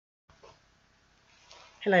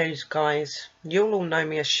Hello guys, you'll all know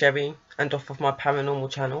me as Sherry and off of my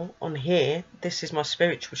paranormal channel. On here, this is my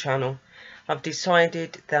spiritual channel. I've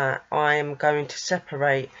decided that I am going to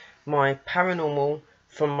separate my paranormal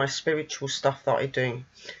from my spiritual stuff that I do.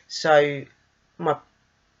 So my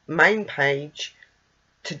main page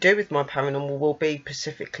to do with my paranormal will be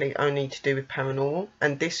specifically only to do with paranormal,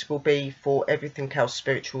 and this will be for everything else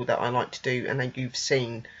spiritual that I like to do and that you've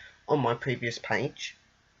seen on my previous page.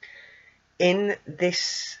 In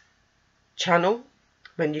this channel,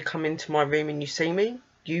 when you come into my room and you see me,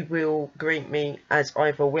 you will greet me as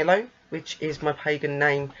either Willow, which is my pagan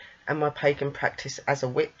name and my pagan practice as a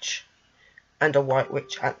witch, and a white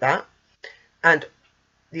witch at that. And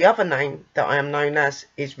the other name that I am known as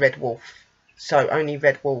is Red Wolf. So only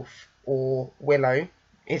Red Wolf or Willow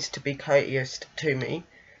is to be courteous to me.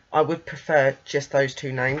 I would prefer just those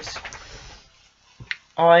two names.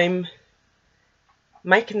 I'm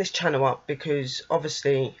making this channel up because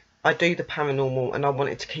obviously I do the paranormal and I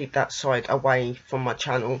wanted to keep that side away from my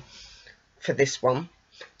channel for this one.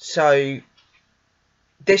 So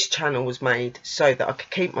this channel was made so that I could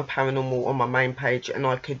keep my paranormal on my main page and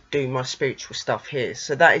I could do my spiritual stuff here.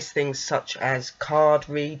 So that is things such as card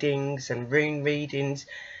readings and rune readings,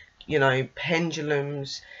 you know,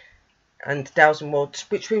 pendulums and dowsing rods,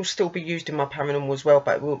 which will still be used in my paranormal as well,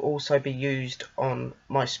 but it will also be used on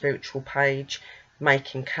my spiritual page.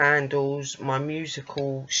 Making candles, my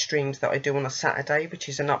musical streams that I do on a Saturday, which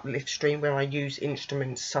is an uplift stream where I use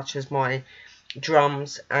instruments such as my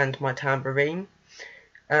drums and my tambourine.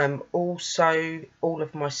 Also all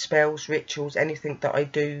of my spells, rituals, anything that I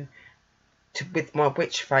do with my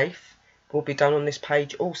witch faith will be done on this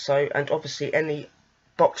page also, and obviously any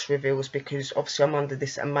box reveals, because obviously I'm under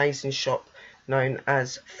this amazing shop known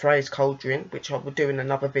as Frey's Cauldron, which I will do in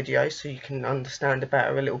another video so you can understand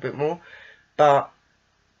about it a little bit more. But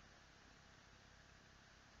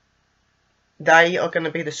they are going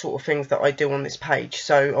to be the sort of things that I do on this page.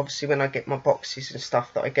 So obviously when I get my boxes and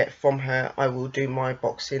stuff that I get from her, I will do my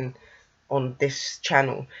boxing on this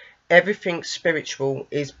channel. Everything spiritual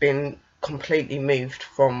is been completely moved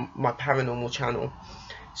from my paranormal channel.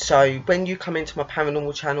 So when you come into my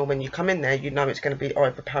paranormal channel, when you come in there, you know it's going to be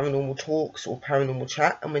either paranormal talks or paranormal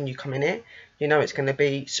chat. And when you come in here, you know it's going to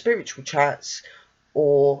be spiritual chats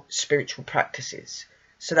or spiritual practices.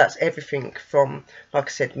 So that's everything from, like I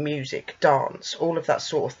said, music, dance, all of that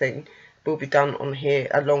sort of thing will be done on here,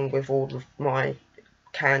 along with all of my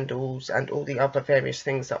candles and all the other various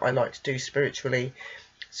things that I like to do spiritually.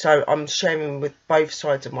 So I'm sharing with both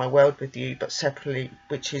sides of my world with you, but separately,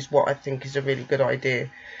 which is what I think is a really good idea.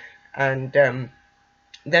 And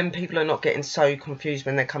then people are not getting so confused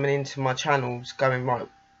when they're coming into my channels going, right,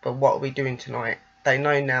 but what are we doing tonight? They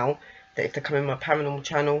know now that if they come in my paranormal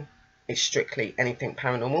channel, it's strictly anything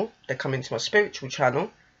paranormal. They come into my spiritual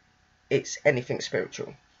channel, it's anything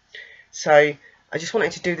spiritual. So I just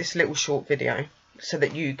wanted to do this little short video so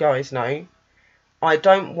that you guys know I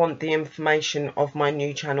don't want the information of my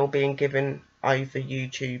new channel being given over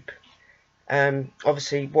YouTube.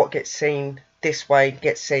 Obviously what gets seen this way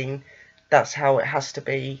gets seen. That's how it has to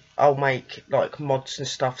be. I'll make like mods and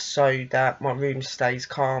stuff so that my room stays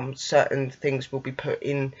calm. Certain things will be put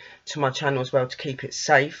in to my channel as well to keep it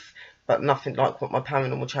safe, but nothing like what my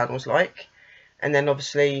paranormal channel is like. And then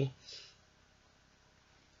obviously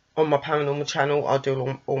on my paranormal channel, I'll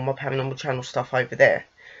do all my paranormal channel stuff over there.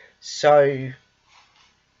 So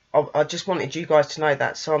I just wanted you guys to know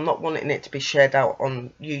that. So I'm not wanting it to be shared out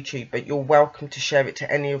on YouTube, but you're welcome to share it to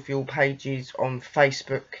any of your pages on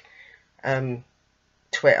Facebook,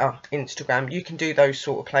 Twitter, Instagram. You can do those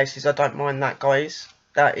sort of places. I don't mind that, guys.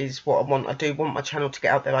 That is what I want. I do want my channel to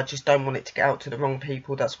get out there. I just don't want it to get out to the wrong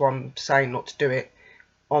people. That's why I'm saying not to do it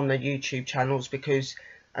on the YouTube channels, because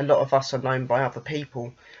a lot of us are known by other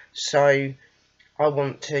people. So I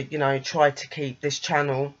want to, you know, try to keep this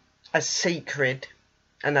channel as secret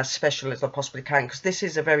and as special as I possibly can, because this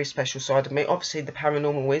is a very special side of me. Obviously the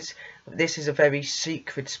paranormal is, but this is a very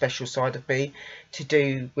secret special side of me to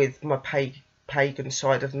do with my pagan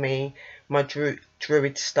side of me, my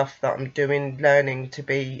druid stuff that I'm doing, learning to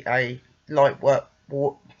be a light work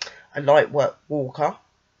walker,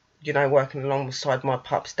 you know, working alongside my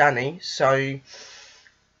pups Danny. So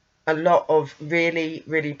a lot of really,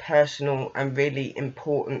 really personal and really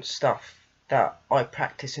important stuff that I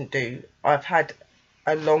practice and do. I've had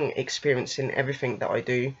a long experience in everything that I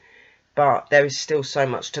do, but there is still so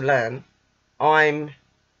much to learn. I'm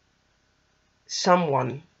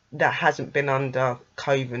someone that hasn't been under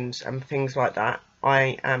covens and things like that.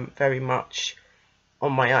 I am very much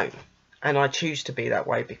on my own, and I choose to be that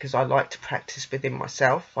way because I like to practice within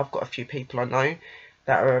myself. I've got a few people I know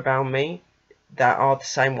that are around me that are the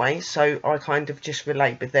same way, so I kind of just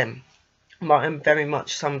relate with them. But I'm very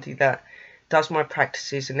much somebody that does my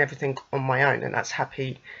practices and everything on my own, and that's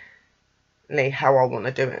happily how I want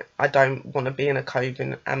to do it. I don't want to be in a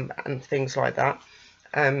coven and things like that.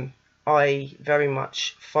 I very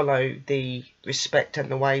much follow the respect and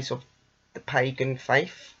the ways of the pagan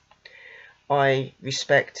faith. I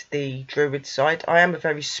respect the druid side. I am a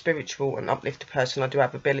very spiritual and uplifted person. I do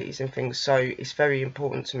have abilities and things, so it's very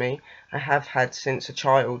important to me. I have had since a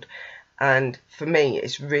child, and for me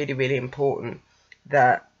it's really, really important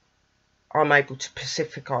that I'm able to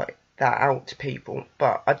pacificate that out to people.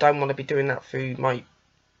 But I don't want to be doing that through my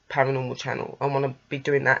paranormal channel. I want to be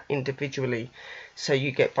doing that individually, so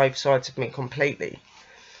you get both sides of me completely.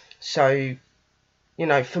 So, you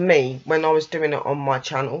know, for me, when I was doing it on my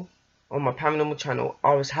channel, on my paranormal channel,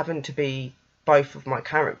 I was having to be both of my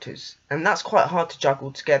characters, and that's quite hard to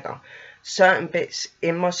juggle together. Certain bits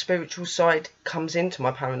in my spiritual side comes into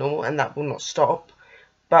my paranormal, and that will not stop,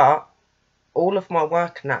 but all of my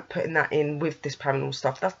work and that, putting that in with this paranormal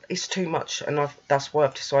stuff, that is too much, and that's why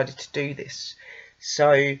I've decided to do this.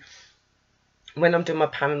 So when I'm doing my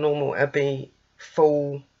paranormal, it'll be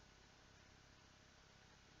full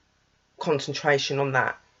concentration on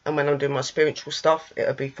that, and when I'm doing my spiritual stuff,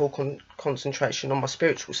 it'll be full concentration on my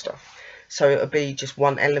spiritual stuff. So it'll be just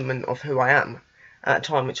one element of who I am at a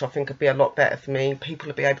time, which I think would be a lot better for me. People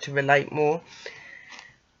will be able to relate more.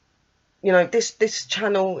 You know, this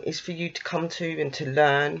channel is for you to come to and to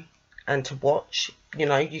learn and to watch. You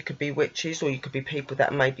know, you could be witches, or you could be people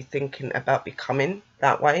that may be thinking about becoming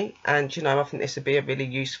that way. And, you know, I think this would be a really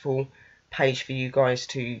useful page for you guys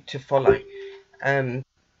to follow.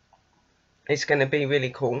 It's going to be really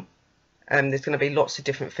cool. There's going to be lots of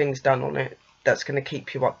different things done on it that's going to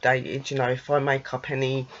keep you updated. You know, if I make up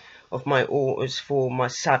any of my orders for my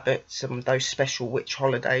Sabbats and those special witch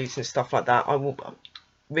holidays and stuff like that, I will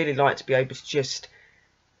really like to be able to just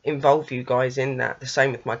involve you guys in that. The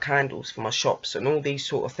same with my candles for my shops and all these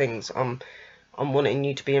sort of things. I'm wanting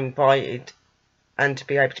you to be invited and to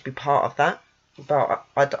be able to be part of that, but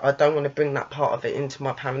I don't want to bring that part of it into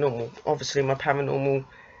my paranormal. Obviously my paranormal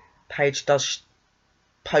page does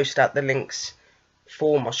post out the links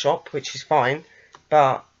for my shop, which is fine,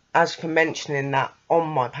 but as for mentioning that on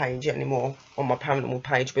my page anymore, on my paranormal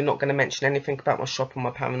page, we're not going to mention anything about my shop on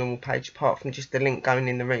my paranormal page apart from just the link going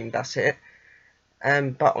in the room. That's it.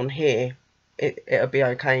 But on here it'll be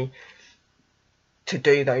okay to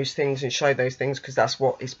do those things and show those things, because that's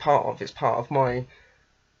what it's part of. It's part of my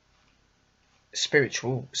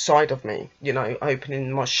spiritual side of me, you know,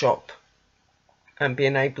 opening my shop and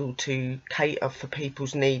being able to cater for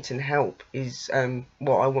people's needs and help is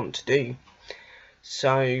what I want to do.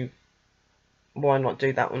 So why not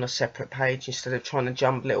do that on a separate page instead of trying to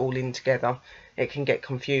jumble it all in together? It can get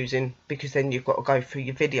confusing, because then you've got to go through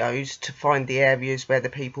your videos to find the areas where the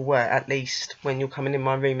people were. At least when you're coming in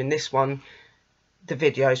my room in this one, the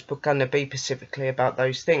videos are going to be specifically about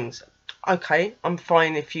those things. Okay, I'm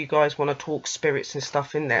fine if you guys want to talk spirits and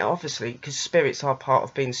stuff in there, obviously, because spirits are part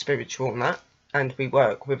of being spiritual and that, and we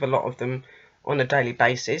work with a lot of them on a daily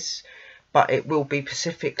basis, but it will be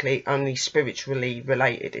specifically only spiritually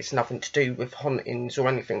related. It's nothing to do with hauntings or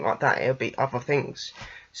anything like that. It'll be other things.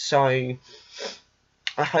 So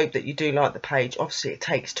I hope that you do like the page. Obviously it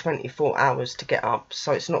takes 24 hours to get up,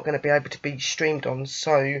 so it's not going to be able to be streamed on.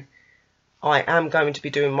 So I am going to be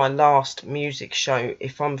doing my last music show,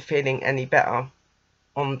 if I'm feeling any better,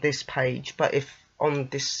 on this page, but if on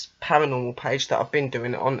this paranormal page that I've been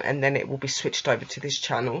doing it on, and then it will be switched over to this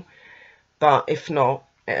channel. But if not,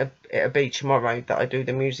 it'll be tomorrow that I do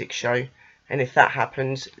the music show, and if that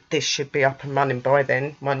happens, this should be up and running by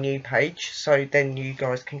then, my new page, so then you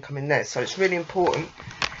guys can come in there. So it's really important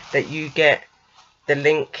that you get the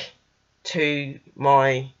link to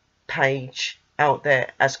my page out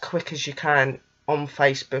there as quick as you can on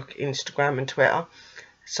Facebook, Instagram and Twitter,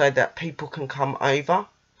 so that people can come over.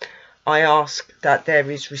 I ask that there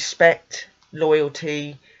is respect,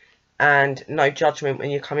 loyalty and no judgment when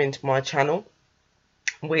you come into my channel.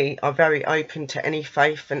 We are very open to any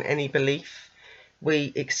faith and any belief.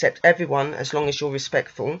 We accept everyone as long as you're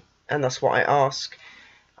respectful, and that's what I ask.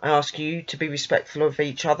 I ask you to be respectful of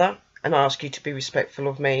each other, and I ask you to be respectful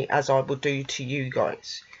of me as I will do to you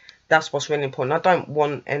guys. That's what's really important. I don't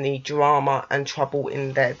want any drama and trouble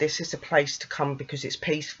in there. This is a place to come because it's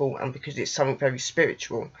peaceful and because it's something very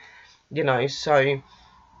spiritual, you know. So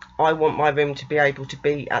I want my room to be able to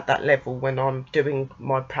be at that level when I'm doing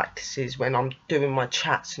my practices, when I'm doing my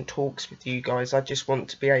chats and talks with you guys. I just want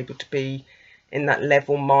to be able to be in that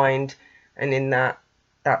level mind and in that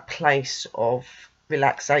place of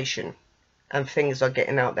relaxation. and things are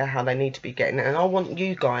getting out there how they need to be getting it. And I want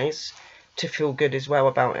you guys to feel good as well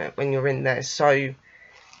about it when you're in there. So,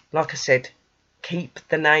 like I said, keep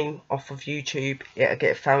the name off of YouTube. It'll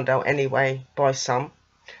get found out anyway by some.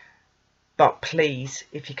 But please,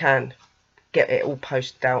 if you can, get it all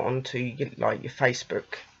posted out onto your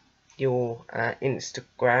Facebook, your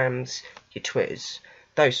Instagrams, your Twitters,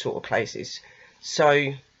 those sort of places.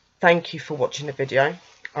 So thank you for watching the video.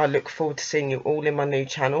 I look forward to seeing you all in my new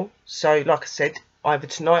channel. So like I said, either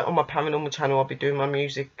tonight on my paranormal channel I'll be doing my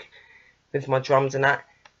music with my drums and that.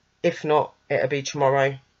 If not, it'll be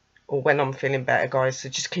tomorrow or when I'm feeling better, guys. So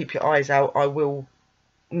just keep your eyes out. I will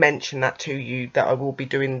mention that to you, that I will be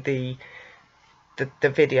doing the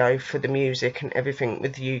video for the music and everything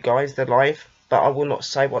with you guys, the live. But I will not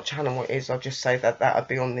say what channel it is. I'll just say that that'll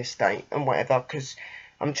be on this date and whatever, because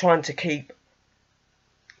I'm trying to keep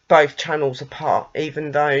both channels apart.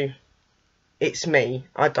 Even though it's me,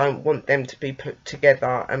 I don't want them to be put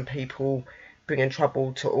together and people bringing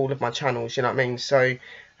trouble to all of my channels, you know what I mean? So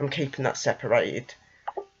I'm keeping that separated,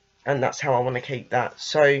 and that's how I want to keep that.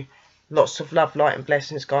 So lots of love, light and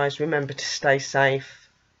blessings, guys. Remember to stay safe,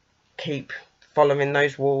 keep following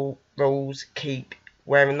those rules, keep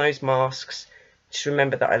wearing those masks. Just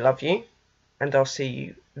remember that I love you, and I'll see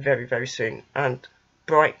you very, very soon. And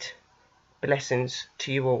bright blessings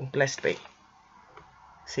to you all. Blessed be.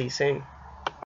 See you soon.